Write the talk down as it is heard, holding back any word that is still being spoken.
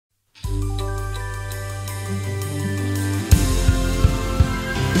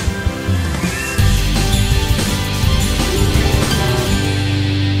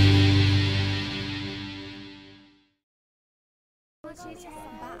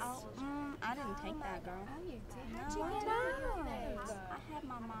I didn't take that, girl. Oh, you did? No, How'd you get out? I had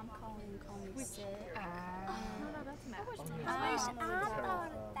my mom call me sick. No, that's mad. I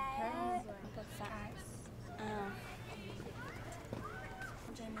thought of that.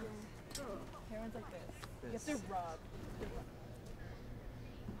 Hair one's like this. You have to rub.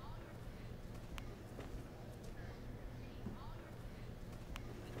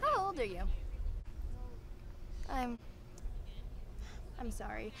 How old are you? I'm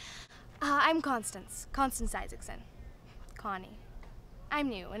sorry. I'm Constance Isaacson. Connie. I'm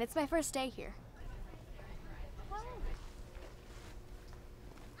new, and it's my first day here.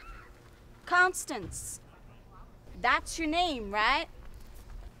 Constance. That's your name, right?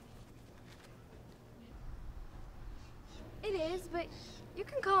 It is, but you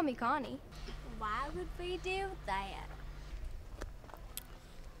can call me Connie. Why would we do that?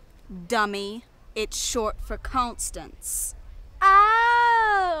 Dummy. It's short for Constance.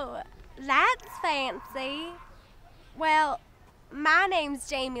 Oh, that's fancy. Well, my name's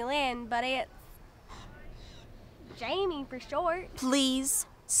Jamie Lynn, but it's Jamie for short. Please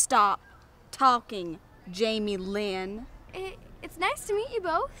stop talking, Jamie Lynn. It's nice to meet you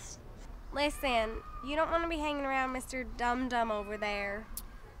both. Listen, you don't want to be hanging around Mr. Dum Dum over there.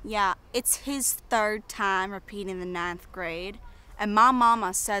 Yeah, it's his third time repeating the 9th grade, and my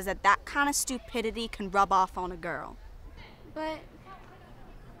mama says that kind of stupidity can rub off on a girl. But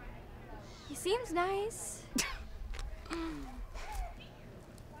he seems nice.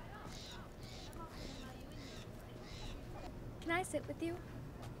 Can I sit with you?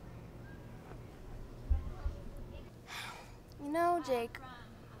 You know, Jake,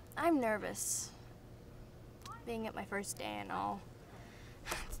 I'm nervous. Being at my first day and all.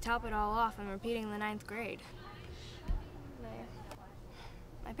 To top it all off, I'm repeating the 9th grade.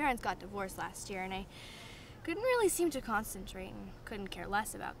 My parents got divorced last year, and I couldn't really seem to concentrate and couldn't care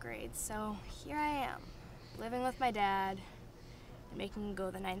less about grades. So here I am, living with my dad and making him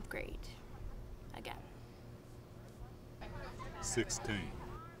go the 9th grade. Again. 16.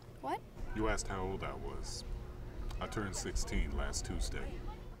 What? You asked how old I was. I turned 16 last Tuesday.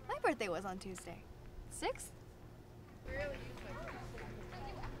 My birthday was on Tuesday. 6th?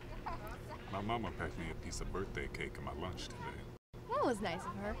 My mama packed me a piece of birthday cake in my lunch today. That was nice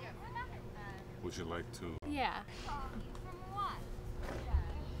of her. Would you like to? Yeah.